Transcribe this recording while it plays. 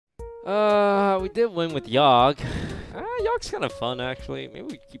We did win with Yogg. Yogg's kind of fun actually. Maybe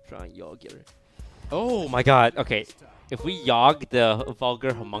we keep trying Yogg here. Oh my god. Okay. If we Yogg the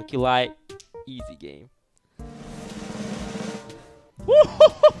vulgar homunculi, easy game.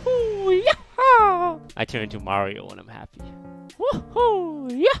 Woohoo! Yaha! I turn into Mario when I'm happy.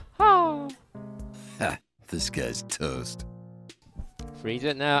 Woohoo! Yaha! Ha! This guy's toast. Freeze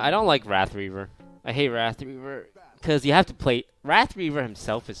it now. I don't like Wrath Reaver. I hate Wrath Reaver because you have to play. Wrath Reaver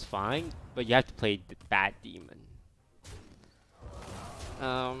himself is fine, but you have to play the bad demon.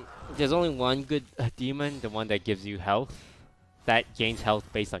 There's only one good demon, the one that gives you health, that gains health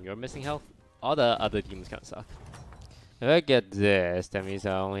based on your missing health. All the other demons kind of suck. If I get this, that means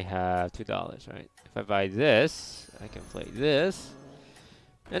I only have $2, right? If I buy this, I can play this.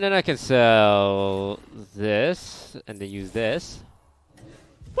 And then I can sell this, and then use this.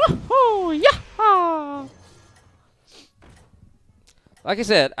 Woohoo! Yaha! Like I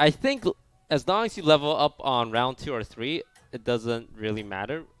said, I think as long as you level up on round 2 or 3, it doesn't really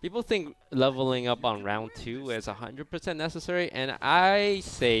matter. People think leveling up on round 2 is 100% necessary, and I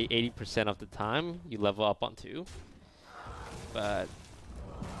say 80% of the time you level up on 2. But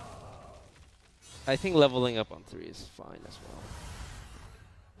I think leveling up on 3 is fine as well.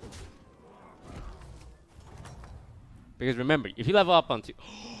 Because remember, if you level up on 2...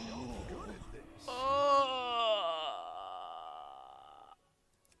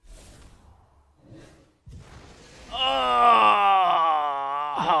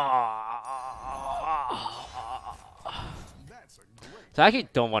 So I actually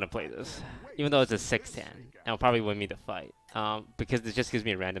don't want to play this, even though it's a 6-10, and it'll probably win me the fight, because it just gives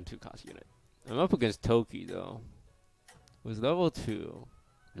me a random 2-cost unit. I'm up against Toki though. With level 2,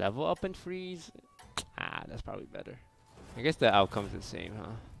 level up and freeze. That's probably better. I guess the outcome's the same,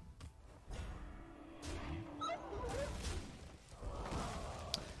 huh?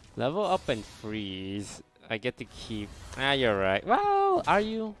 Level up and freeze. I get to keep. You're right. Well, are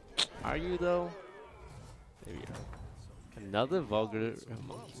you? Are you though? There you go. Another vulgar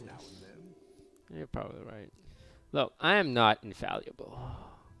homunculus. You're probably right. Look, I am not infallible,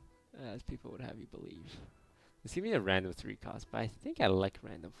 as people would have you believe. It's giving me a random 3-cost, but I think I like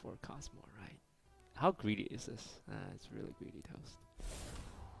random 4-cost more, right? How greedy is this? It's really greedy toast.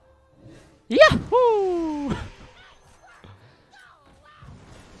 Yahoo!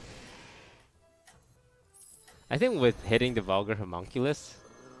 I think with hitting the vulgar homunculus.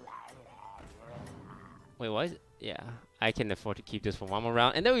 Wait, what is it? Yeah, I can afford to keep this for one more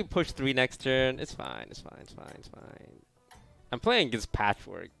round, and then we push 3 next turn. It's fine. It's fine. It's fine. It's fine. I'm playing against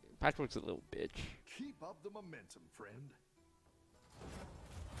Patchwork. Patchwork's a little bitch. Keep up the momentum, friend.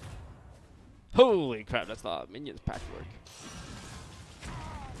 Holy crap! That's a lot of minions. Patchwork.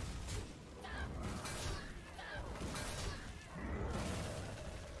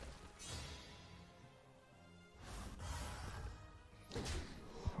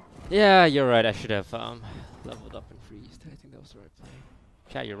 Yeah, you're right. I should have leveled up and freezed. I think that was the right play.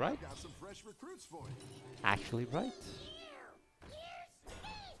 Chat, you're right. Got some fresh recruits for you. Actually right.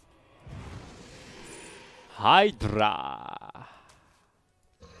 Hydra.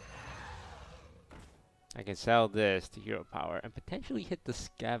 I can sell this to hero power and potentially hit the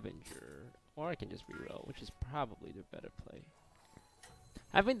scavenger, or I can just reroll, which is probably the better play.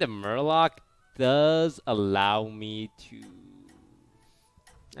 Having the Murloc does allow me to.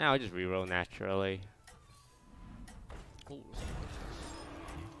 I'll just reroll naturally. Ooh.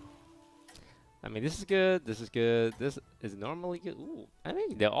 I mean, this is good. This is good. This is normally good. Ooh, I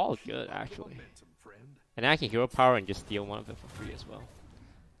think they're all good actually. And I can hero power and just steal one of them for free as well.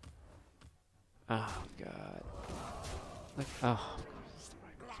 Oh god. Like, oh.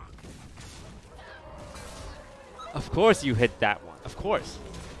 Of course you hit that one. Of course.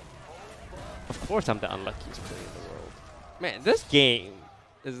 Of course I'm the unluckiest player in the world. Man, this game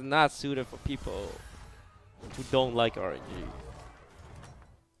is not suited for people who don't like RNG.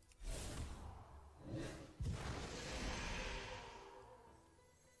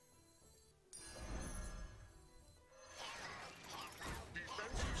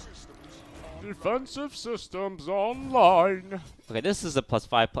 Defensive systems online. Okay, this is a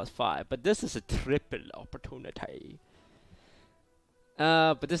 +5/+5, but this is a triple opportunity.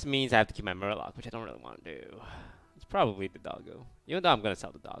 But this means I have to keep my Murloc, which I don't really want to do. It's probably the doggo. Even though I'm gonna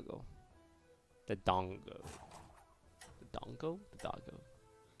sell the doggo. The dongo. The dongo? The doggo.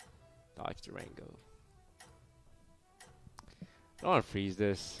 Dodge the Rango. I don't want to freeze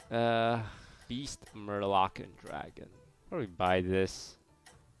this. Beast, Murloc, and Dragon. Probably buy this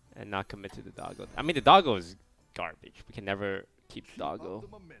and not commit to the doggo. I mean, the doggo is garbage. We can never keep the doggo.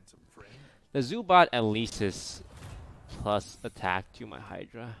 The Zubat at least is plus attack to my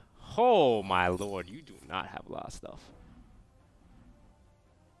Hydra. Oh my lord, you do not have a lot of stuff.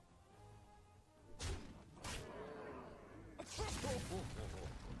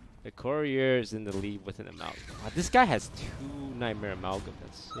 The courier is in the lead with an amalgam. Wow, this guy has 2 nightmare amalgam.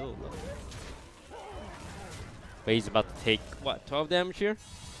 That's so low. But he's about to take what, 12 damage here?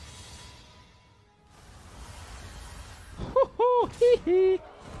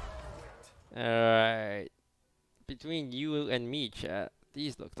 Alright. Between you and me, chat,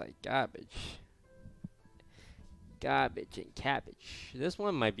 these look like garbage. Garbage and cabbage. This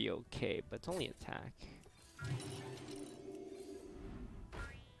one might be okay, but it's only attack.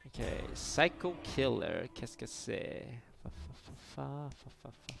 Okay, Psycho Killer, qu'est-ce que c'est? Fa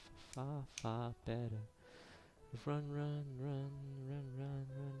better. Run, run, run, run, run,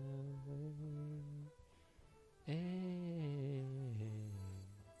 run away.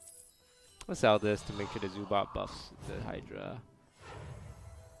 Let's sell this to make sure the Zubat buffs the Hydra.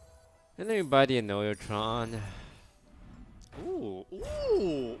 And everybody a Noyotron. Ooh,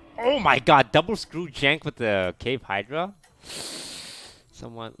 ooh! Oh my god, double screw jank with the Cave Hydra?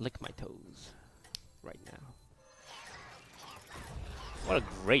 Someone lick my toes right now. What a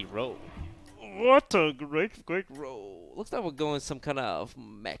great roll. What a great roll. Looks like we're going some kind of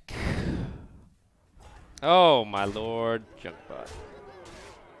mech. Oh my lord, Junkbot.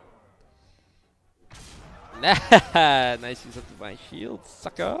 Nice use of divine shield,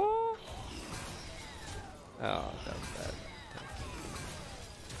 sucker. Oh, that was bad.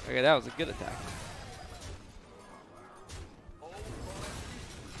 Okay, that was a good attack.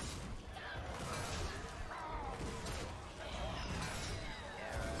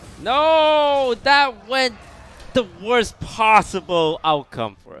 No, that went the worst possible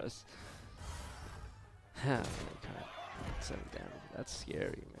outcome for us. 7 damage. That's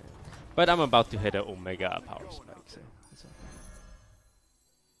scary, man. But I'm about to hit an Omega power spike, so that's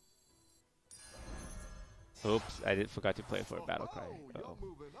okay. Oops, I forgot to play for a battle cry. Uh-oh.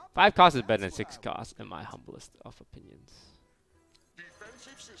 5 cost is better than 6 cost, in my humblest of opinions.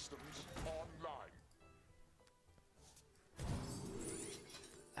 Defensive systems online.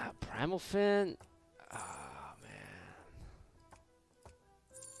 Primal Fin? Oh, man.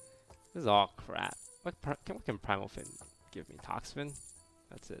 This is all crap. What can Primal Fin give me? Toxfin?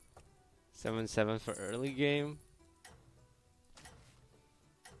 That's it. 7/7 for early game.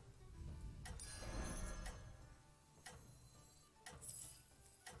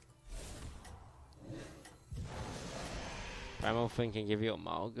 Primal Fin can give you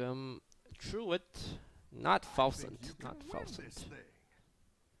Amalgam. Truet. Not Falsant. Not Falsant.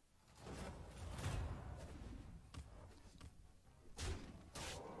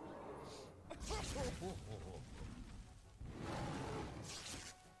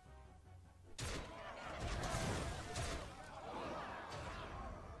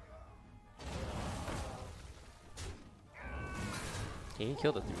 Can you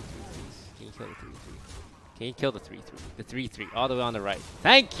kill the 3-3, please? Can you kill the 3-3? Can you kill the 3-3? The 3-3, all the way on the right.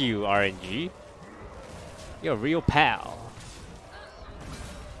 Thank you, RNG. You're a real pal.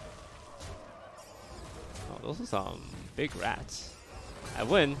 Oh, those are some big rats. I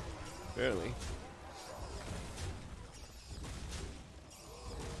win. Barely.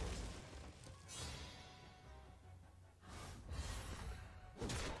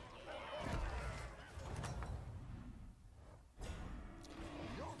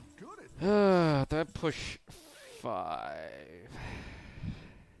 Do I push 5?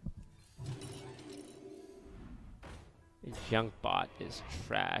 Junkbot is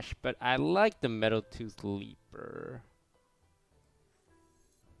trash, but I like the Metal Tooth Leaper.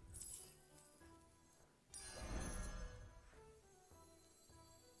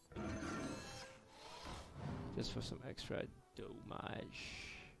 Just for some extra damage.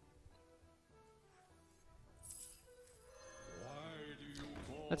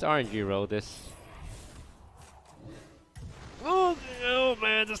 Let's RNG roll this. Oh, oh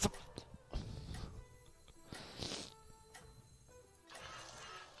man, that's a...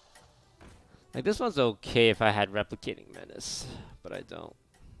 Like, this one's okay if I had Replicating Menace, but I don't.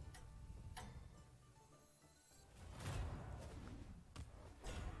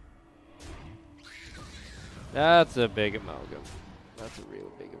 That's a big amalgam. That's a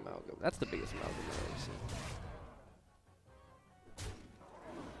real big amalgam. That's the biggest amalgam I've ever seen.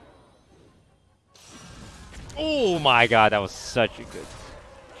 Oh my god, that was such a good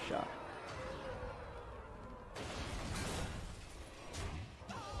shot.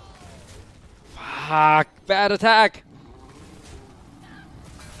 Fuck, bad attack.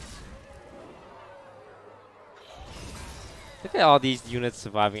 Look at all these units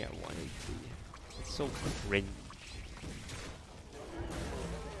surviving at 1 HP. It's so cringe.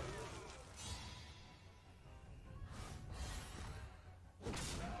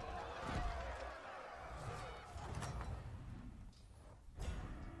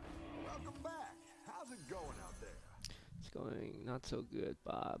 Not so good,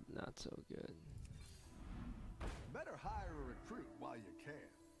 Bob. Not so good. Better hire a recruit while you can.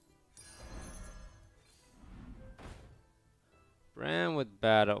 Brand with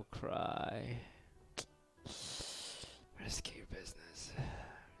battle cry. Risky business.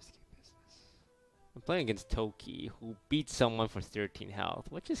 Risky business. I'm playing against Toki, who beat someone for 13 health,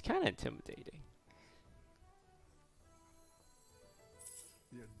 which is kind of intimidating.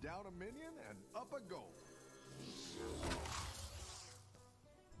 You're down a minion and up a goal.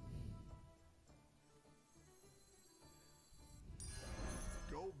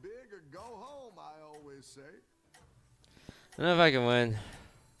 Go big or go home, I always say. I don't know if I can win.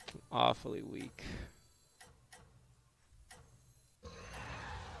 I'm awfully weak.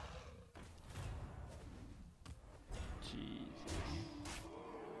 Jesus.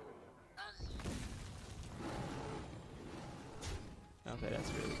 Okay,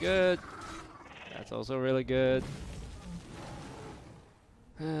 that's really good. That's also really good.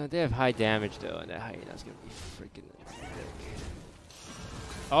 They have high damage though, and that hyena's gonna be freaking sick.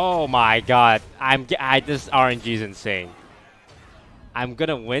 Oh my god! This RNG is insane. I'm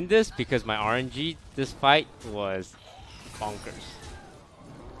gonna win this because my RNG this fight was bonkers.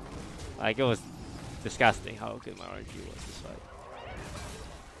 Like, it was disgusting how good my RNG was this fight.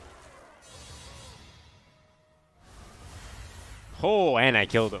 Oh, and I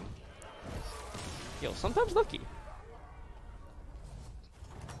killed him. Yo, sometimes lucky.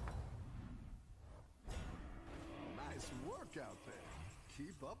 Nice work out there.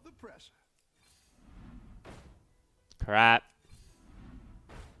 Keep up the pressure. Crap.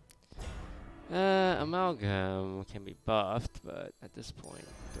 Amalgam can be buffed, but at this point,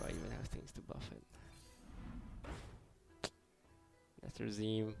 do I even have things to buff it?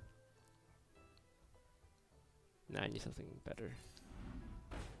 Netherzeem. Nah, I need something better.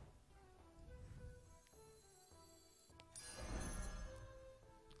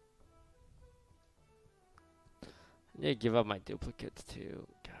 I need to give up my duplicates too.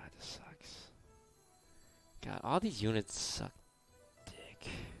 God, this sucks. God, all these units suck dick.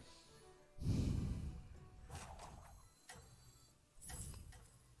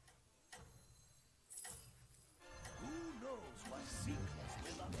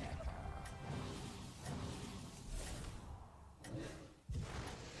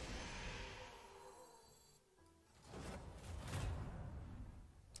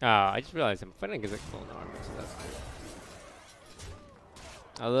 I just realized I'm fighting against a clone army, so that's good.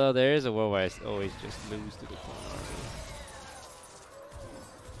 Although there is a world where I always just lose to the clone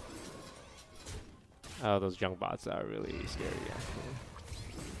army. Oh, those junk bots are really scary, actually.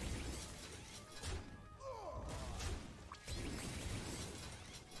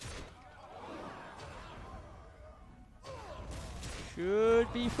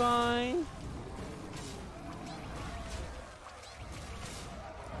 Should be fine.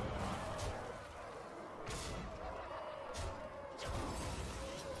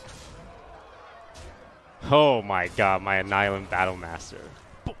 Oh my god, my Annihilum Battle Master.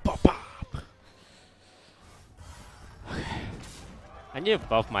 Boop, bop, bop. Okay. I need to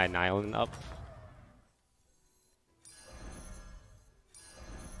buff my Annihilum up.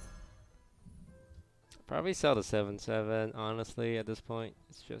 Probably sell the 7/7, honestly, at this point.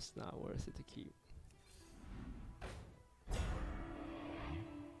 It's just not worth it to keep.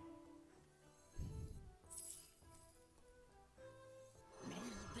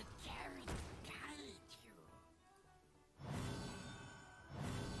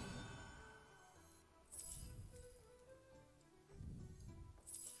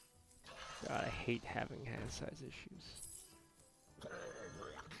 God, I hate having hand size issues.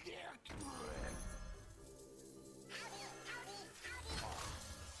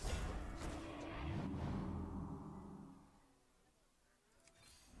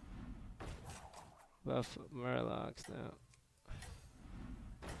 Buff Murlocs now.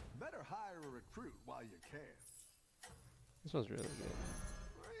 Better hire a recruit while you can. This one's really good.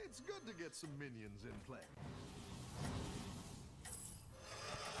 It's good to get some minions in play.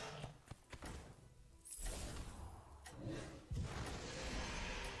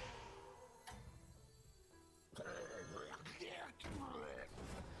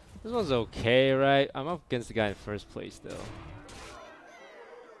 This one's okay, right? I'm up against the guy in first place, though.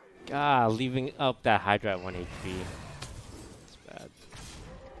 God, leaving up that Hydra at 1 HP. It's bad.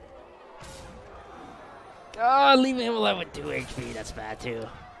 God, leaving him alive with 2 HP. That's bad, too.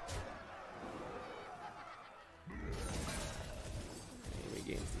 He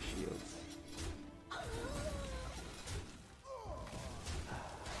regains the shields.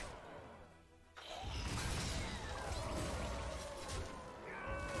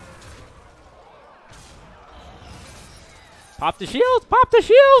 Pop the shields! Pop the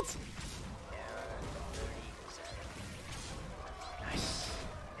shields! Nice.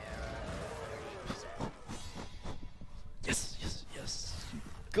 Yes, yes, yes.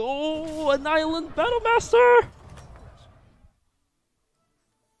 Go, an island Battlemaster!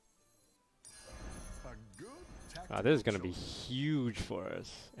 Oh, this is gonna be huge for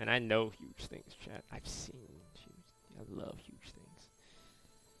us. And I know huge things, chat. I've seen huge. I love huge things.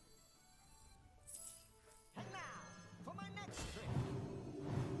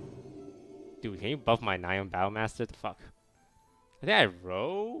 Dude, can you buff my Nion Battlemaster? The fuck? I think I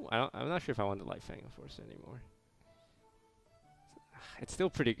row. I'm not sure if I want the Light Fang Force anymore. It's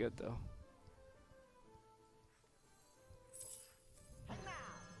still pretty good though.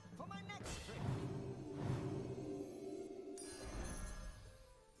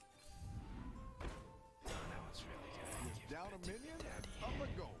 Down a minion, up a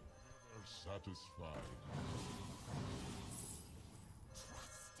goal. Satisfied.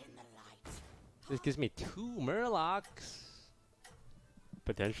 This gives me 2 Murlocs.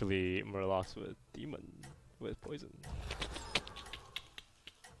 Potentially Murlocs with Demon, with Poison.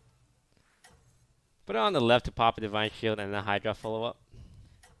 Put it on the left to pop a Divine Shield and then Hydra follow up.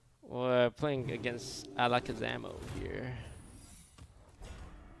 We're playing against Alakazamo here.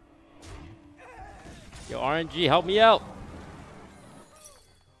 Yo, RNG, help me out!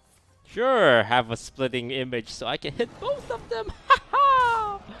 Sure, have a splitting image so I can hit both of them!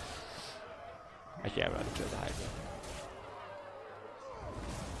 Haha! Actually, I'd rather kill the Hydra.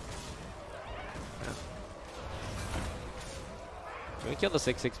 Can we kill the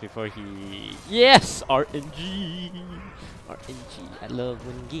 6/6 before he... Yes! RNG! RNG. I love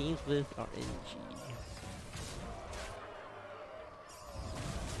winning games with RNG.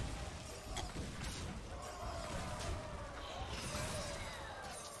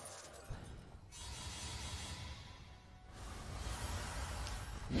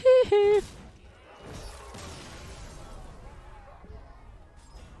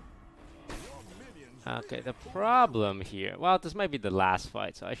 Okay, the problem here... Well, this might be the last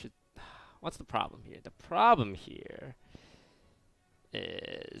fight, so I should... What's the problem here? The problem here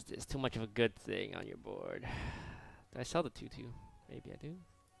is there's too much of a good thing on your board. Did I sell the 2/2? Maybe I do.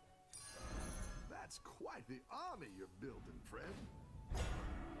 That's quite the army you're building, friend.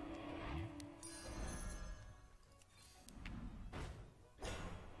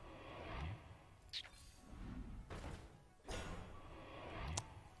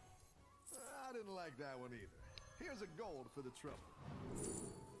 I didn't like that one either. Here's a gold for the trouble.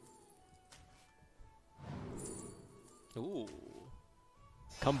 Ooh.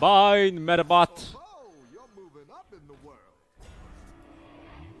 Combine Metabot. Oh, you're moving up in the world.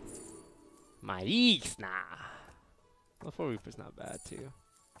 Marixna. The 4 Reaper's not bad too.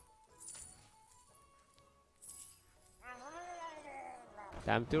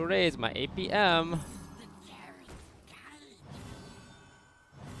 Time to raise my APM.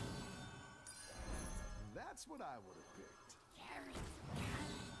 That's what I would have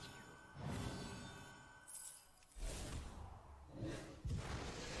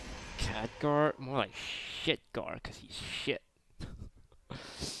picked. Khadgar? More like Shitgar, because he's shit.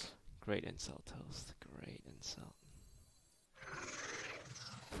 Great insult, Toast. Great insult.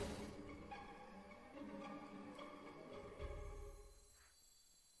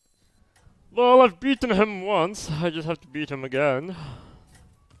 Well, I've beaten him once. I just have to beat him again.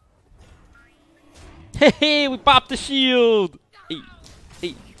 Hey, we popped the shield! Hey,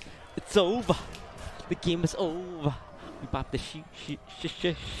 hey, it's over. The game is over. We popped the shield.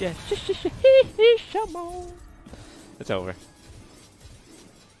 It's over.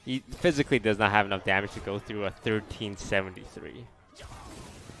 He physically does not have enough damage to go through a 1373.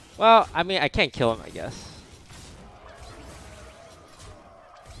 Well, I mean, I can't kill him, I guess.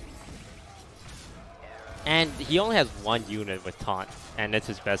 And he only has 1 unit with taunt, and it's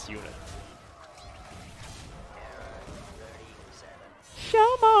his best unit.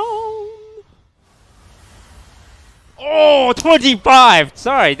 Shamon! Oh, 25!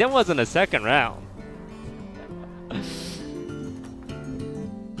 Sorry, that wasn't a second round.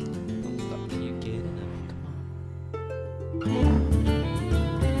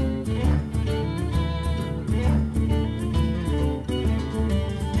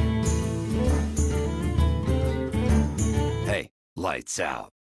 Hey, lights out.